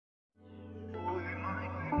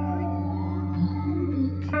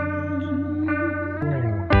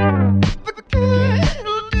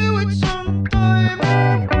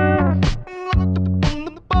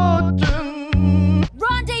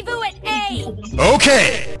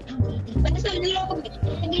Okay.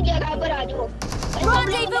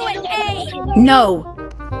 Rendezvous at A. No.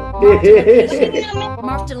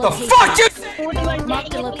 Marked a The location. fuck you?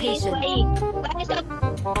 Marked a location.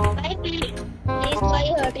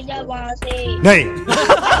 नहीं.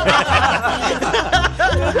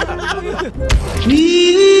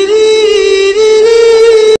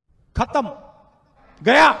 खत्म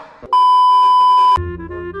गया.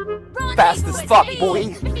 Fast as fuck, boy.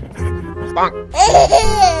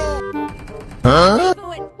 Huh?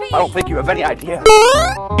 I don't think you have any idea.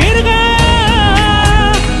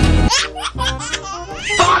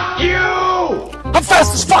 Fuck you! I'm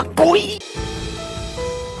fast as fuck, boy!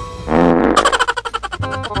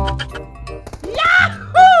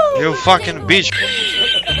 You fucking bitch.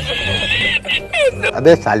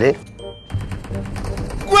 अबे साले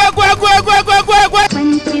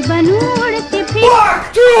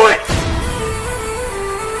Fuck, do it!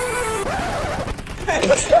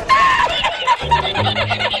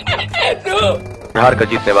 हार कर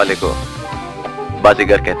जीतने वाले को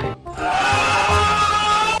बाजीगर कहते हैं.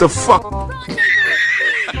 The fuck?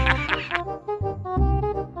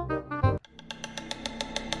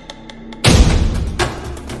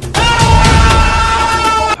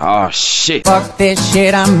 Oh shit. Fuck this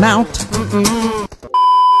shit, I'm out.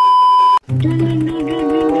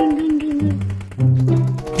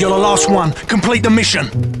 You're the last one. Complete the mission.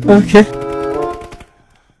 Okay.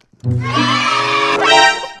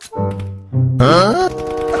 Huh?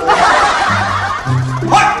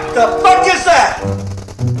 What the fuck is that?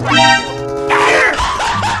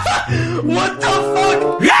 What the fuck?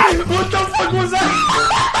 What the fuck was that?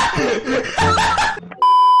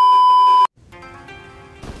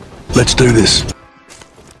 Let's do this.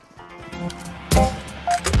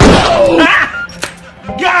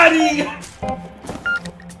 Got him!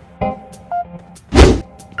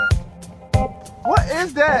 What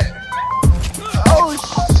is that? Oh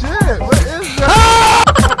shit! What is that?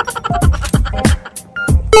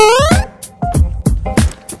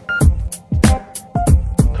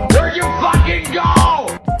 Where'd you fucking go?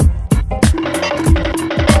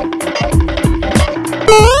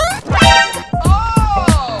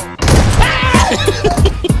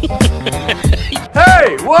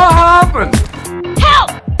 Hey, what happened? Help!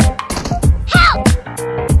 Help!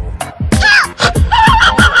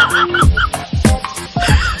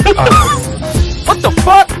 What the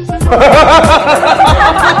fuck?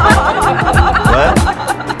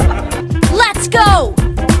 Let's go!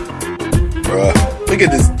 Bruh, look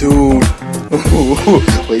at this dude.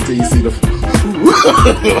 Wait till you see the.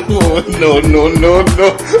 No, no, no, no.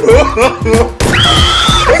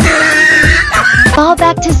 Fall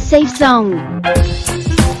back to safe zone.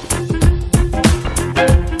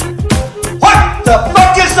 What the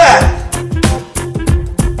fuck is that?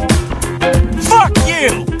 Fuck you!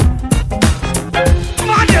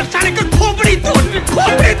 Mother, साले का खोपड़ी तोड़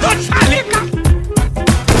साले का.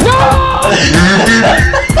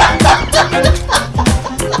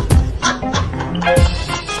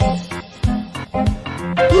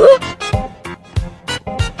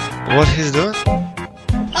 What he's doing?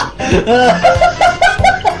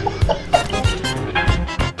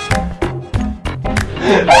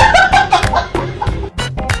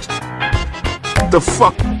 The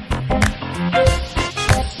fuck?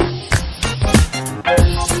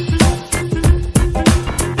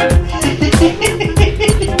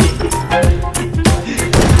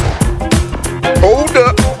 Hold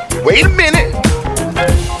up. Wait a minute.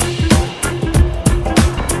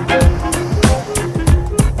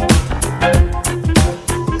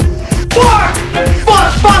 Fuck!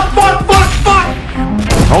 Fuck, fuck, fuck, fuck, fuck!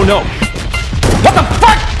 Oh no! What the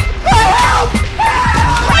fuck? Help!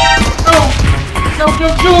 No! No,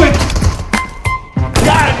 don't do it!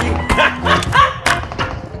 Got him!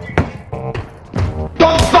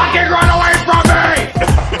 Don't fucking run away from me!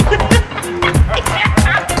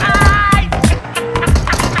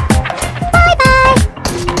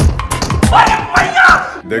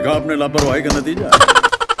 देखा आपने लापरवाही का नतीजा.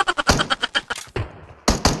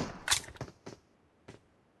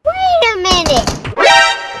 Wait a minute!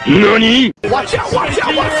 Nani? Watch out, watch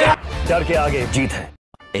out, watch out! डर के आगे जीत है.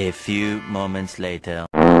 A few moments later.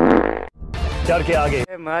 डर के आगे.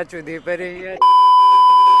 माँ चुदी पर ही है.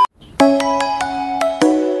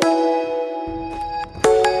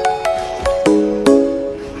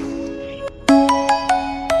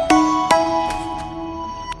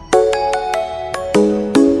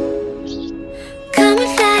 Come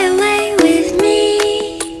and fly away with me.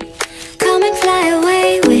 Come and fly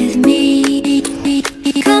away with me.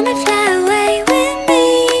 Come and fly away with me.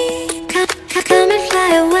 Come and fly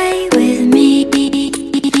away with me.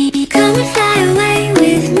 Come and fly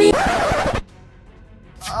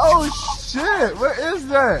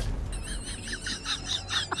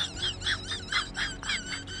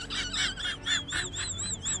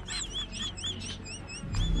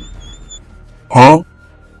Huh?